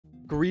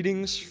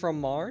Greetings from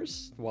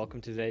Mars.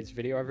 Welcome to today's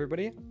video,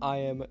 everybody. I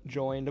am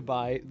joined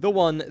by the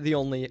one, the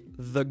only,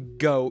 the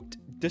GOAT,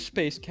 the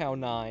Space Cow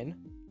 9,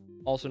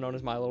 also known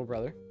as my little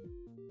brother.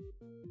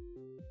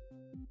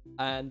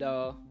 And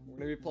we're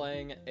gonna be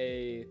playing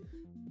a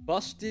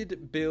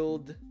busted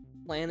build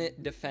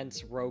planet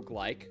defense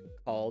roguelike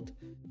called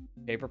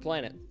Paper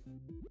Planet.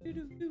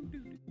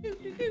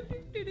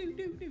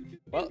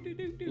 Well,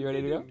 you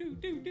ready to go?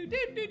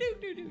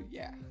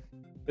 Yeah.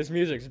 This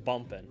music's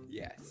bumping.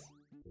 Yes.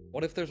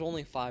 What if there's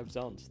only 5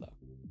 zones, though?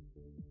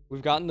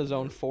 We've gotten to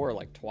zone 4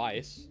 like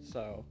twice,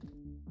 so...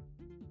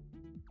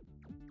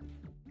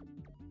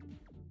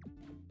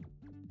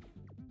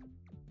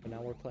 But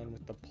now we're playing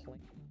with the plane.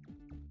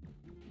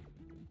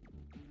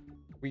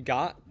 We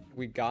got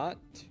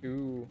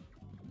to...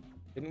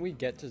 Didn't we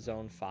get to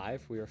zone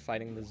 5? We were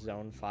fighting the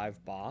zone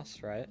 5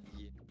 boss, right?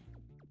 Yeah.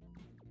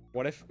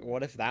 What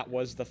if that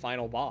was the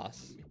final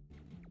boss?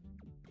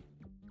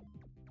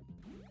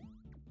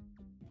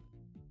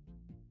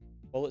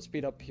 Bullet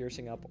speed up,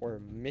 piercing up, or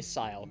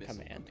missile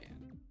command.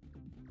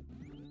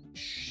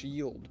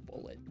 Shield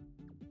bullet.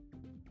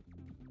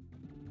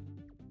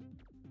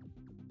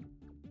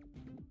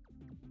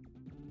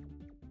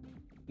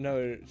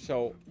 No,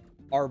 so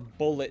our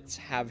bullets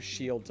have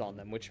shields on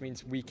them, which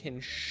means we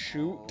can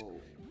shoot. Oh.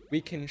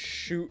 We can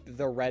shoot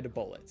the red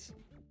bullets,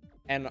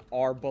 and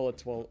our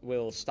bullets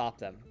will stop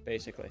them,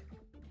 basically.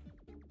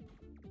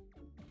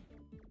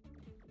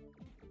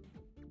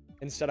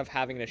 Instead of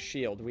having a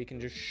shield, we can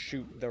just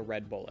shoot the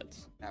red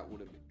bullets. That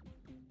would have been.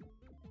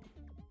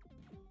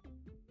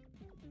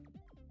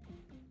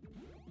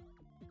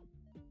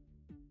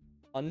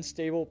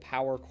 Unstable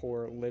power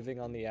core, living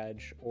on the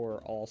edge,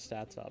 or all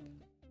stats up.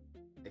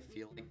 I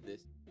feel like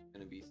this is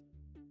gonna be.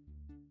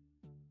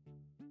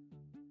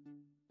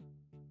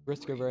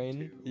 Risk of Brain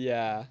rain? two.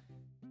 Yeah.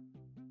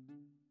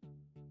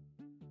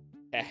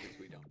 Eh. Because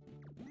we don't.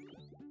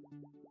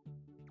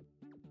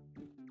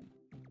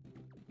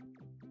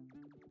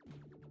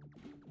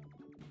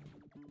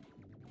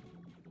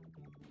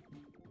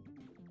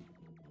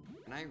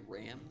 Can I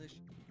ram this?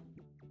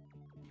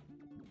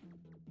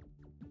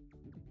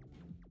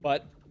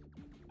 But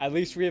at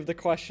least we have the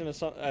question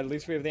of at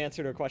least we have the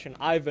answer to a question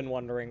I've been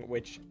wondering,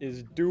 which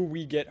is, do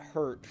we get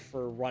hurt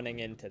for running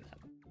into them?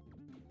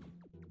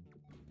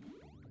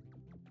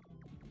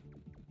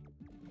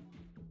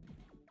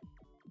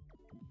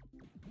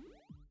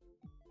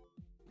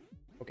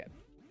 Okay.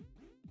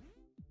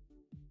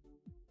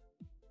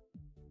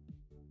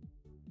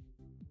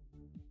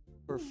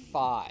 For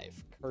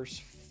 5. Curse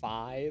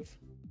 5.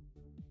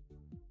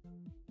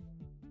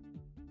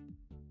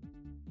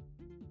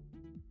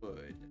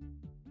 Good.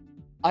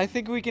 I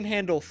think we can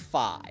handle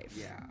 5.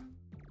 Yeah.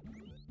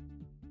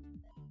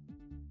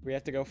 We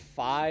have to go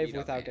 5 Speed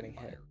up without and getting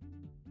fire. hit.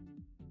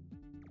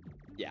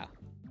 Yeah.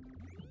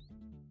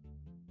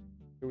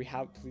 Do we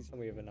have... Please tell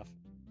me we have enough.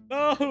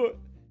 No!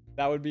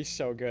 That would be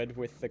so good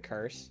with the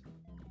curse.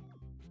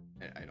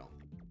 I don't.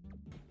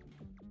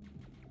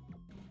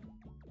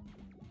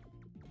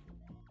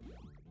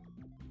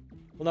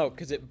 Well, no,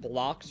 because it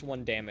blocks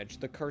 1 damage.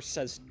 The curse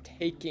says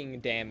taking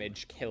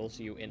damage kills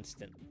you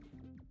instant.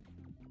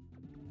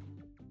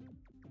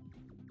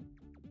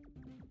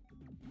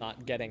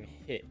 Not getting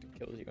hit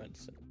kills you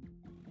instant.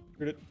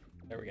 There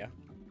we go.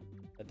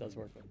 That does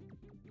work.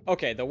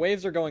 Okay, the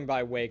waves are going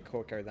by way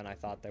quicker than I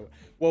thought they would.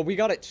 Well, we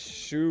got it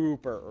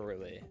super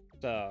early,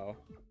 so...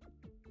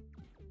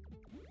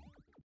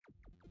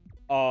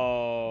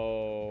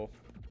 Oh...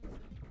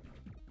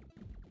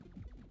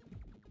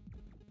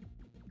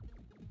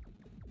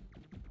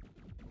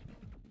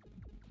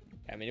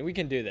 I mean, we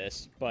can do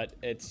this, but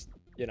it's,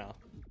 you know...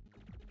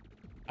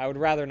 I would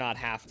rather not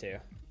have to.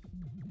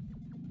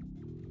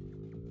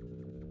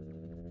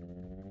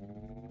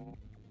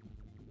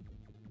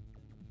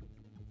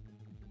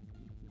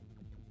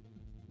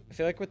 I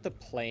feel like with the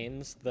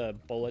planes, the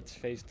bullets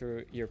phase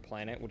through your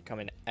planet would come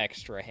in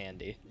extra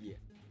handy. Yeah.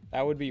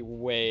 That would be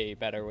way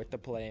better with the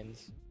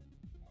planes.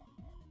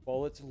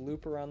 Bullets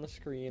loop around the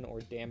screen or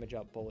damage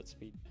up, bullet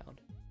speed down.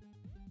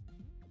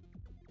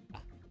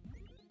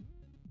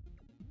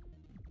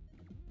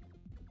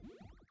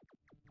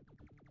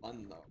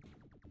 Fun though.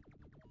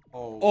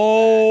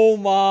 Oh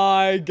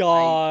my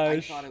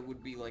gosh. I thought it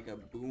would be like a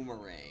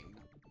boomerang.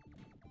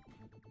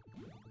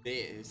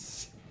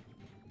 This.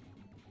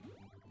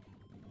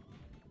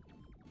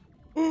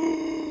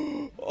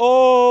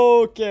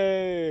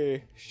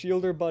 Okay.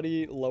 Shielder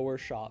buddy, lower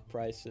shot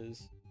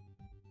prices.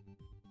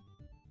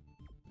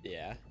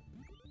 Yeah.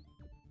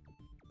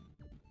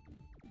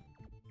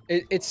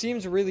 It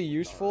seems really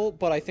useful,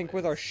 but I think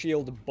with our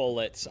shield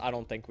bullets, I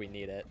don't think we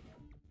need it.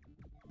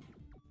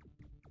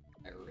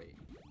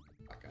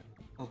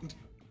 Okay.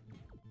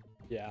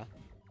 Yeah.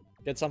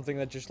 Get something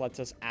that just lets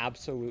us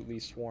absolutely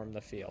swarm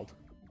the field.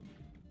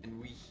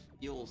 And we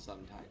heal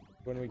sometimes.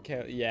 When we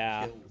kill,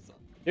 yeah. Kill some.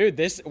 Dude,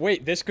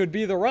 this could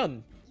be the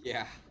run.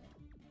 Yeah.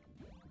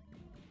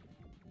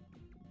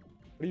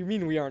 What do you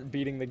mean we aren't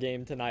beating the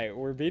game tonight?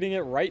 We're beating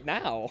it right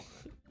now.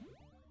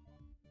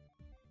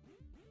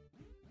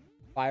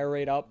 Fire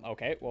rate up.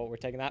 Okay, well, we're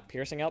taking that.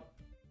 Piercing up.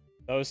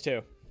 Those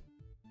two.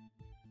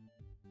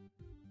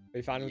 Are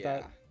you fine with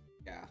that?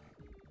 Yeah.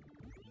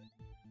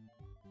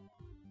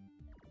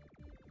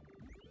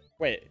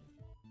 Wait.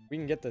 We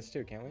can get this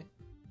too, can't we?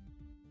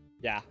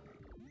 Yeah.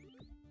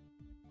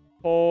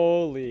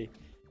 Holy.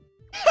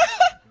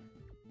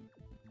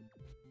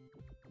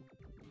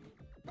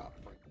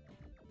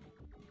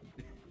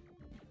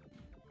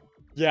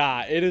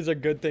 Yeah, it is a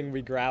good thing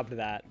we grabbed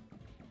that.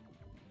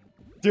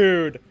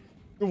 Dude,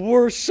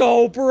 we're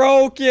so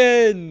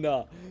broken!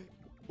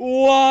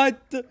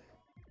 What?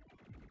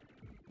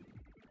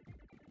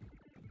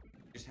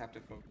 Just have to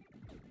focus.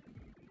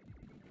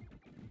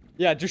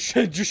 Yeah, just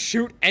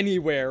shoot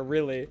anywhere,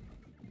 really.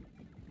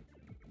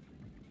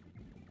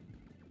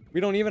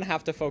 We don't even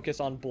have to focus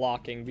on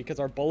blocking because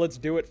our bullets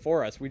do it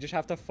for us. We just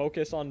have to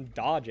focus on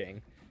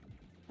dodging.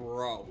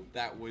 Bro,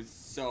 that was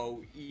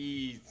so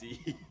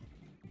easy.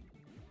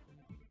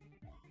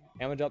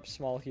 Damage up,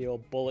 small heal,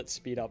 bullet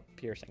speed up,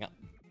 piercing up.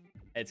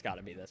 It's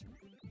gotta be this.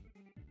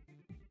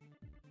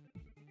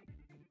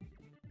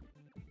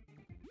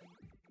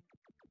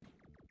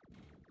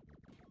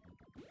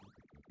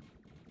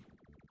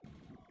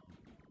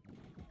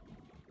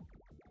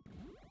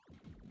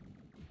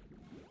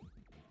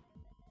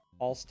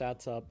 All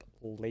stats up,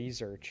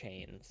 laser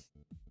chains.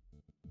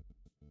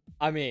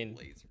 I mean,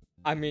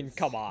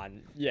 come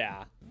on.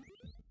 Yeah.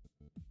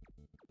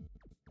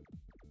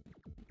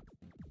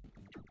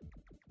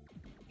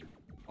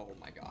 Oh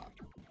my god.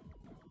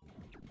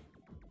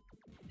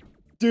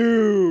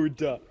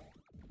 Dude.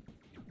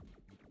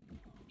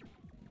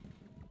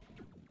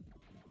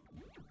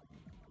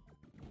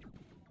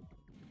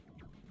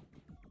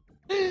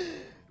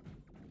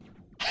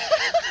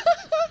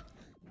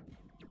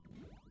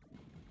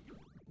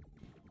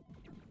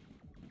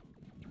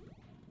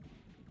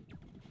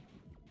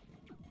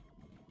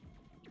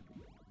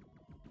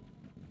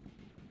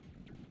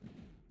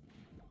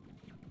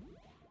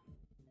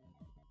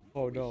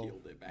 Oh We no.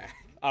 healed it back.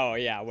 Oh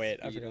yeah, wait,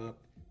 I Speed forgot. up.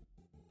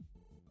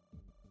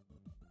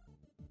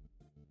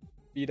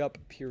 Speed up,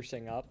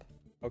 piercing up.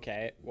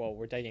 Okay, well,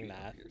 we're taking Speed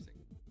up, that. piercing.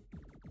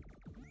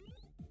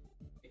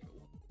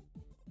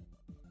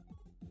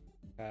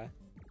 Okay.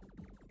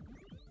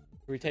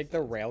 Can we take the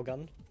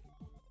railgun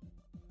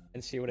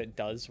and see what it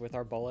does with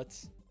our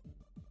bullets?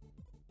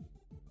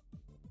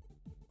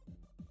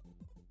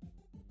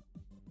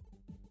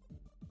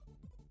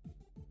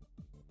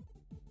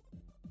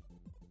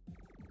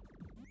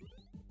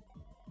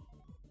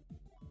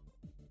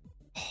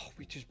 Oh,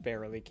 we just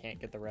barely can't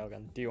get the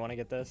railgun. Do you want to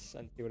get this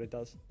and see what it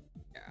does?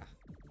 Yeah.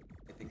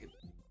 I think it's...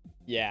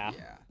 Yeah,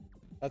 Yeah.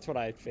 that's what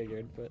I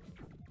figured, but...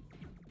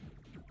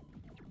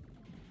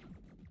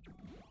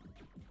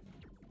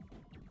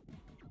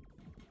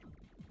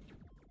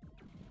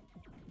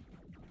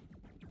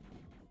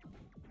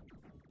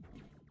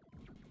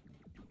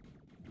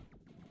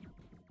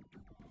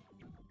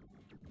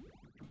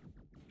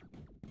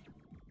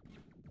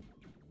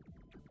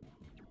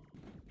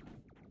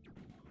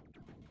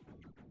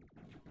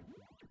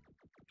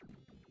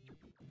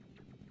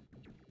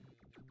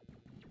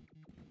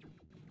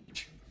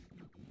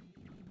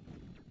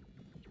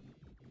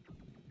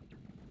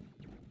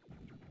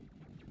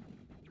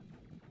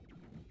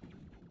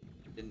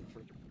 Didn't for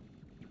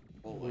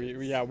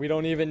bullets. Yeah, we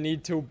don't even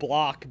need to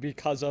block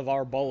because of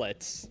our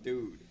bullets.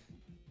 Dude.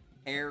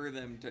 Tear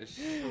them to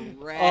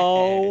shreds.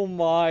 Oh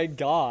my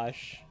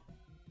gosh.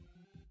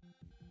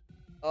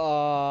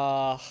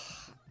 I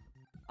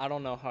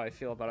don't know how I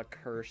feel about a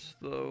curse,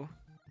 though.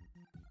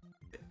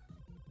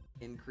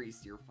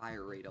 Increase your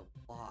fire rate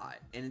a lot.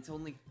 And it's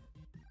only...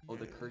 Oh,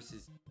 the curse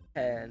is...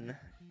 10.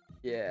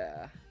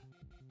 Yeah.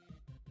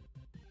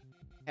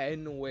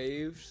 10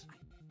 waves.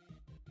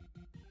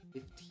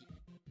 15.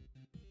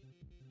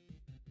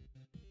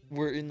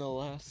 We're in the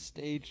last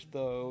stage,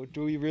 though.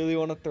 Do we really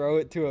want to throw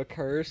it to a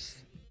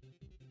curse?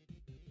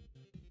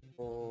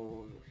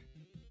 Oh.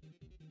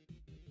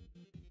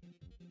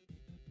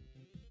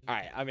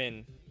 Alright, I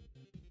mean...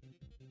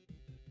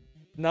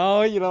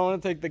 No, you don't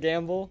want to take the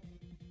gamble?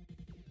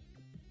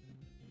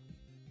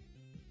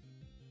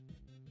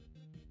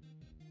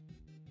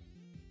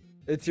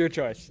 It's your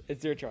choice.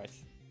 It's your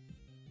choice.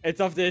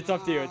 It's up to you. It's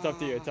up to you.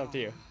 It's up to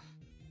you.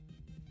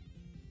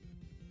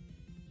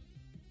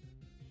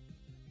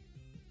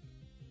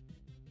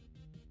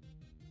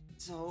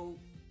 So...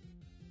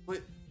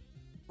 But...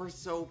 We're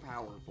so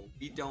powerful.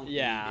 We don't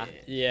Yeah. need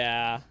it.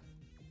 Yeah.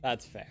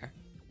 That's fair.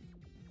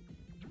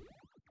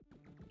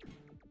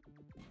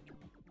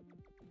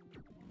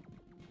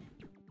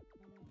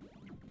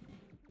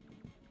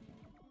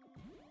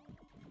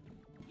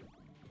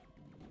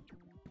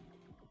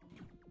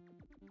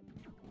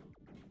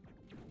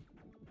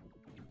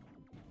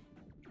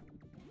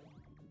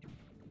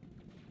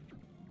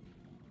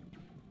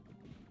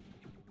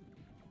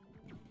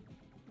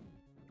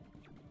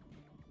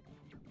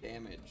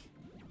 Damage.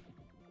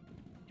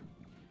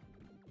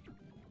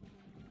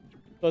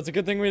 So it's a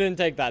good thing we didn't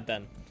take that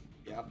then.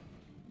 Yep.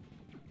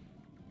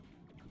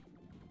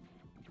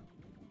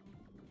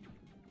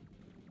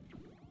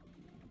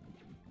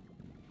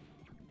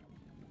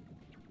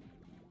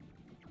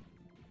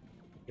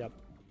 Yep.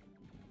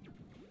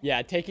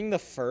 Yeah, taking the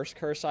first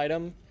curse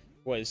item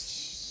was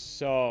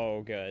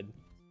so good.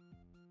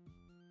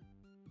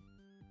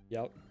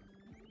 Yep.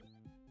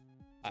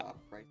 I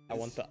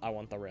want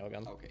the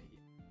railgun. Okay.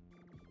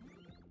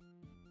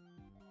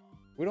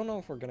 We don't know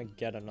if we're gonna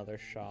get another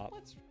shop.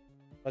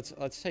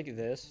 Let's take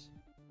this.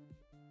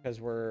 Because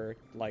we're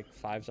like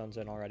 5 zones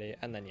in already,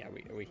 and then yeah,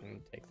 we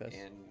can take this.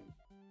 And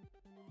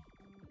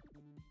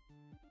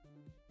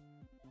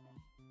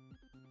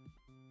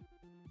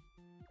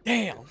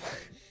damn.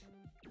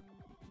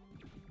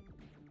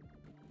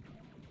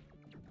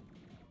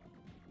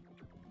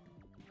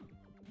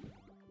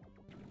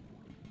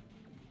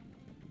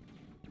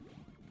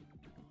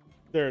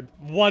 Dude,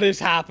 what is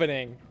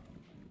happening?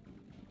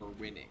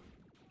 we're winning.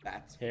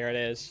 That's Here it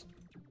is.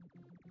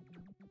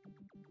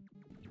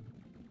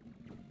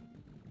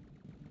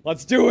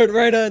 Let's do it,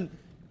 Raiden!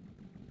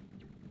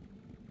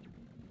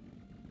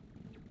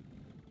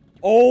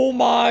 Oh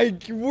my,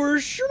 we're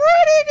shredding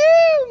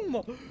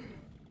him!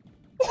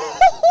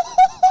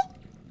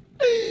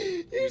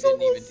 He's didn't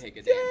even almost take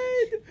a dead!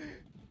 damage.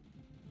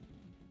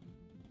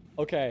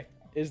 Okay,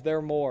 is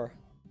there more?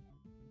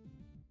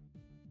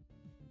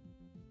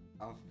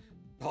 I've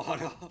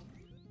thought of.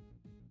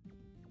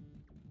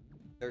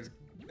 There's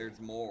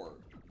more.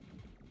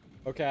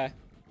 Okay.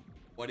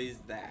 What is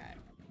that?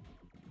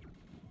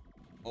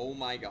 Oh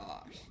my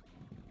gosh.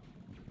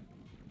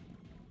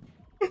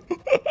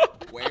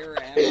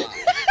 Where am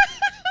I?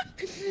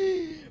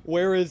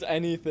 Where is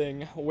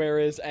anything? Where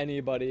is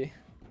anybody?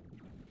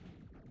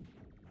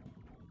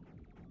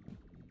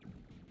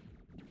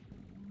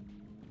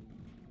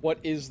 What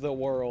is the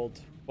world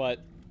but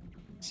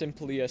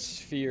simply a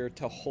sphere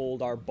to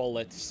hold our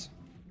bullets?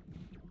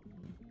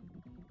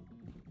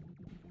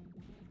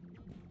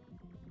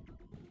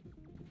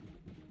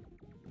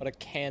 What a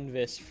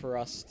canvas for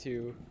us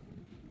to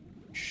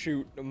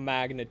shoot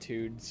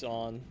magnitudes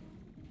on.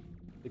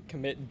 To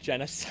commit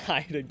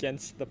genocide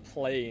against the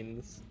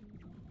planes.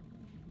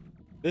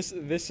 This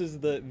is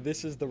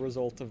the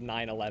result of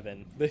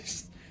 9/11.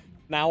 This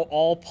now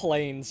all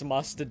planes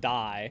must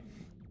die.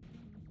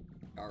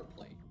 Our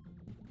plane.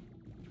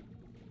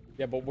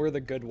 Yeah, but we're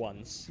the good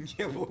ones.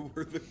 Yeah, but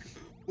we're the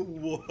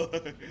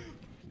what?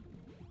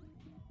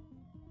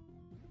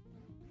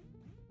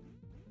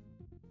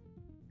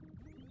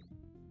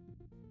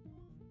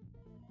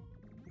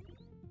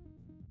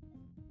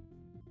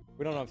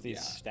 We don't know if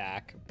these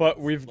stack, but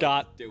we've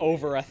got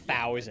over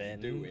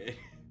 1,000. Do it.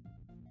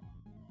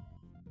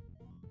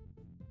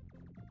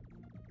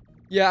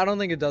 Yeah, I don't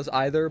think it does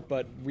either,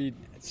 but we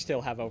still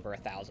have over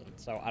 1,000,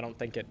 so I don't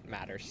think it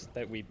matters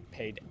that we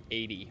paid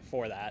 80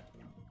 for that.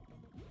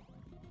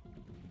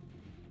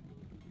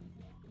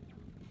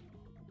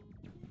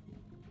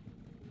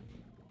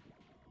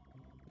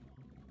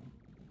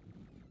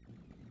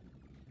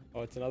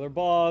 Oh, it's another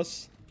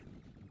boss.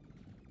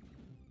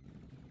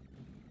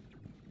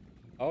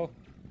 Oh.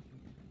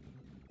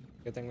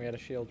 Good thing we had a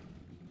shield.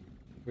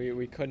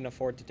 We couldn't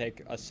afford to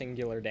take a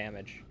singular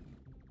damage.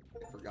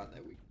 I forgot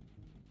that we.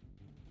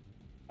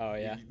 Oh,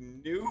 yeah.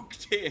 We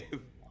nuked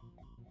him.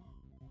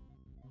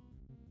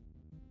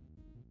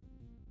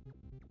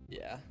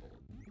 Yeah.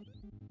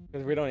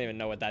 Because we don't even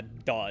know what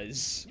that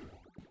does.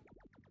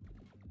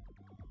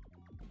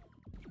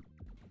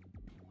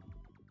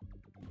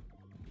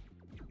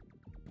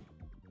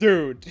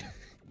 Dude.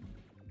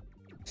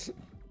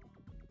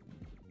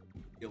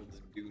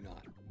 Shields do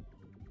not.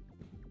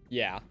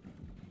 Yeah.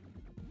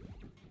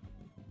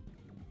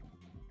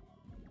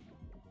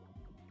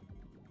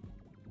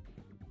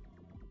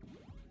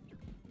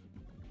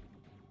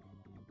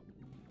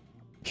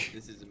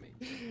 This is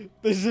amazing.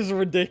 This is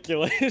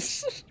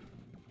ridiculous.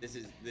 This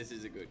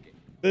is a good game.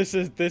 This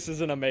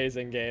is an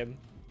amazing game.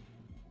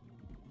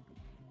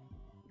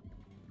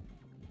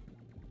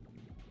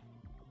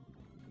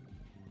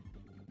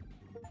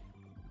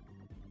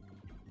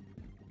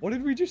 What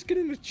did we just get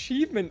an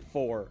achievement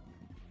for?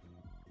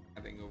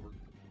 Having over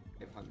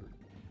 500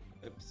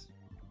 clips.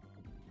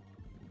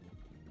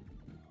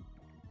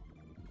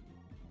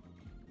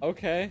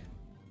 Okay.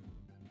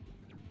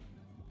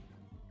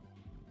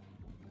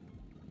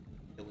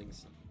 Killing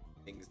some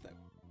things that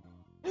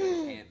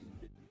can't.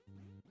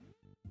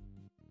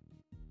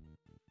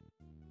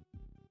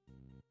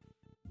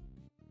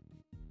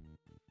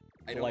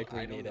 I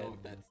don't know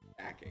if that's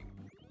stacking.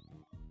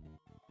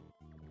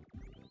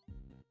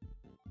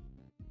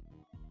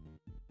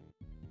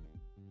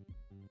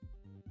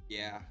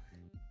 Yeah.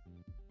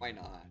 Why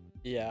not?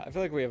 Yeah, I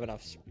feel like we have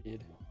enough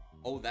speed.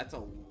 Oh, that's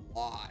a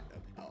lot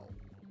of health.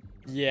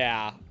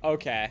 Yeah,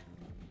 okay.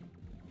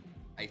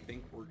 I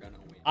think we're gonna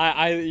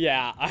win.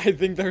 Yeah, I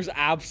think there's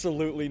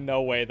absolutely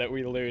no way that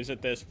we lose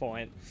at this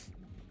point.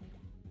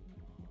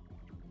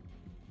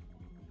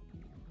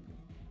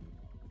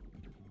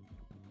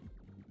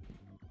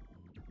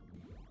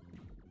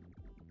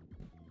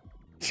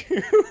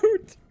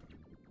 Dude!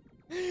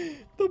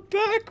 The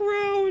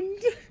background!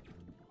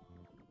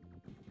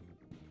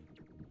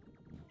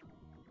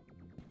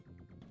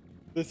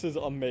 This is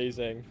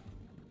amazing.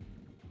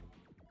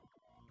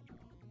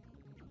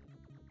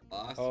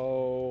 boss.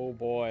 Oh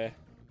boy.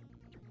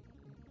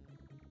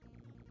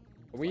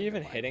 Are we Like the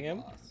even final hitting him?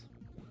 boss.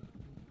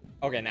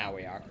 Okay, now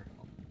we are.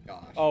 Oh my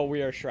gosh. Oh,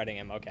 we are shredding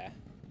him. Okay.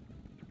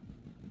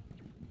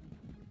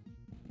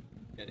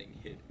 Getting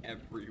hit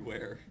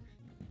everywhere.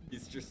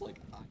 He's just like,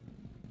 I'm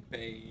in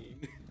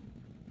pain.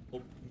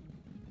 Oh,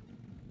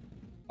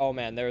 Oh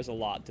man, there's a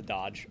lot to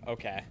dodge.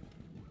 Okay.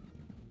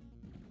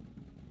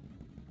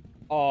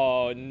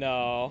 Oh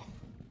no.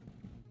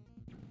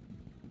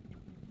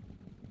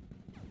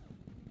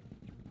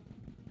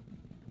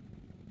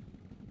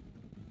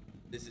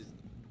 this is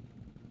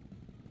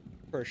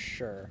For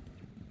sure.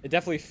 It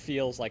definitely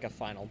feels like a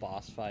final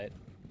boss fight.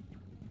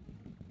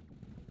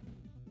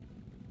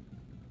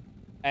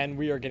 And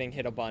we are getting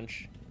hit a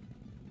bunch.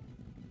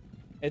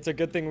 It's a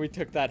good thing we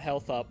took that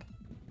health up.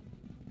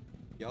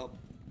 yup.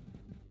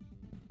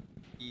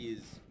 He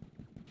is.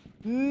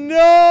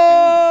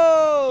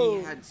 No!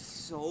 He had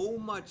so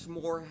much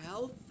more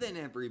health than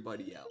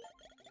everybody else.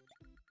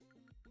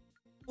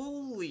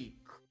 Holy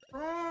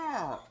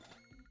crap!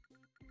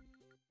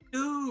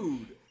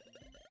 Dude!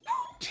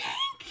 How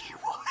tanky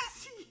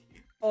was he?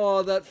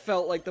 Oh, that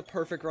felt like the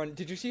perfect run.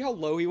 Did you see how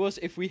low he was?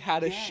 If we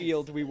had a Yes.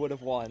 shield, we would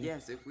have won.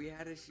 Yes, if we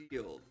had a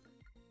shield,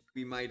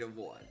 we might have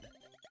won.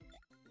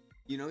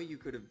 You know, you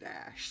could have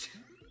dashed.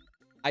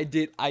 I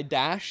did. I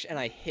dashed and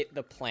I hit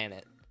the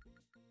planet.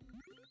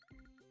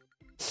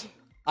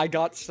 I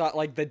got stuck.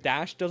 Like, the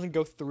dash doesn't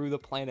go through the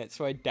planet,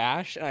 so I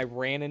dashed and I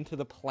ran into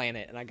the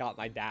planet and I got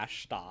my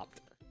dash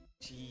stopped.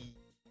 Gee.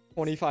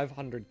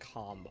 2500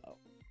 combo.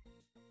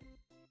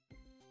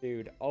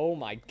 Dude, oh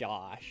my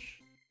gosh.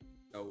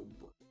 Oh,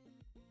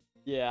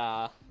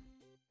 Yeah.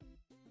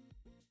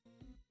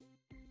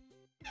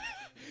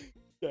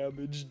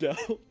 Damage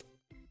dealt.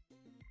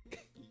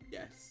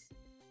 yes.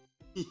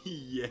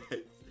 Yes.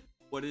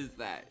 What is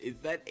that? Is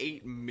that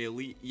 8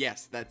 million?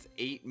 Yes, that's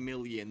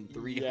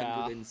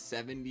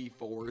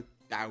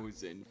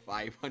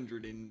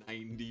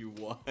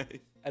 8,374,591.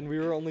 And we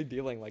were only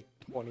dealing like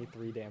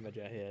 23 damage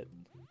a hit.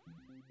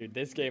 Dude,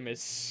 this game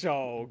is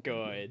so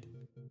good.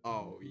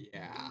 Oh,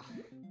 yeah.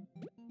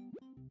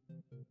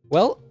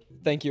 Well,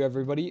 thank you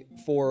everybody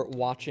for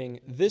watching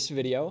this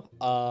video.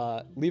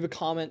 Leave a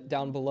comment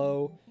down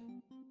below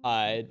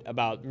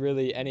about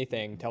really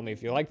anything. Tell me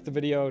if you liked the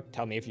video.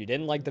 Tell me if you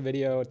didn't like the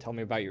video. Tell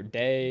me about your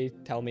day.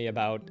 Tell me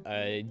about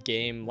a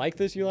game like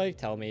this you like.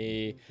 Tell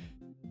me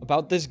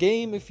about this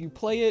game if you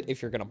play it,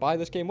 if you're gonna buy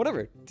this game,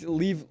 whatever.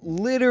 Leave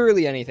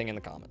literally anything in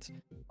the comments.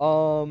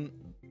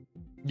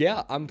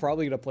 Yeah, I'm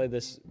probably gonna play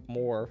this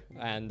more,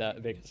 and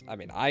because I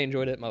mean I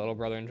enjoyed it, my little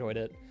brother enjoyed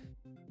it,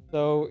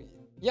 so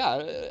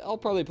yeah, I'll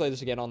probably play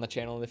this again on the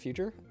channel in the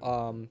future.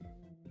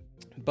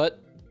 But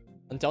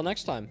until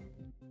next time,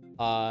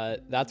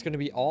 that's gonna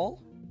be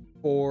all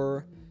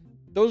for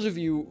those of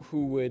you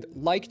who would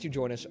like to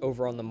join us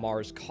over on the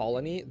Mars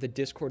Colony. The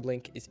Discord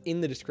link is in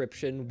the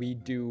description. We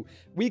do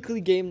weekly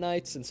game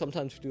nights, and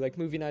sometimes we do like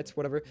movie nights,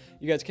 whatever.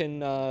 You guys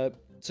can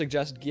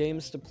suggest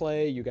games to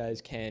play. You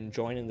guys can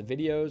join in the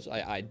videos.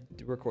 I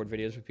record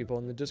videos with people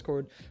in the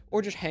Discord,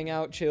 or just hang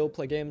out, chill,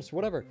 play games,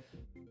 whatever.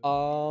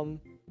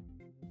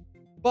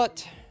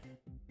 But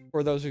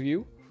for those of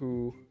you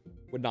who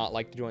would not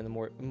like to join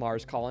the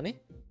Mars Colony,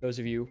 those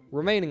of you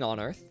remaining on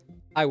Earth,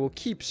 I will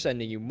keep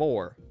sending you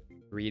more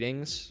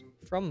readings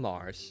from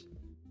Mars.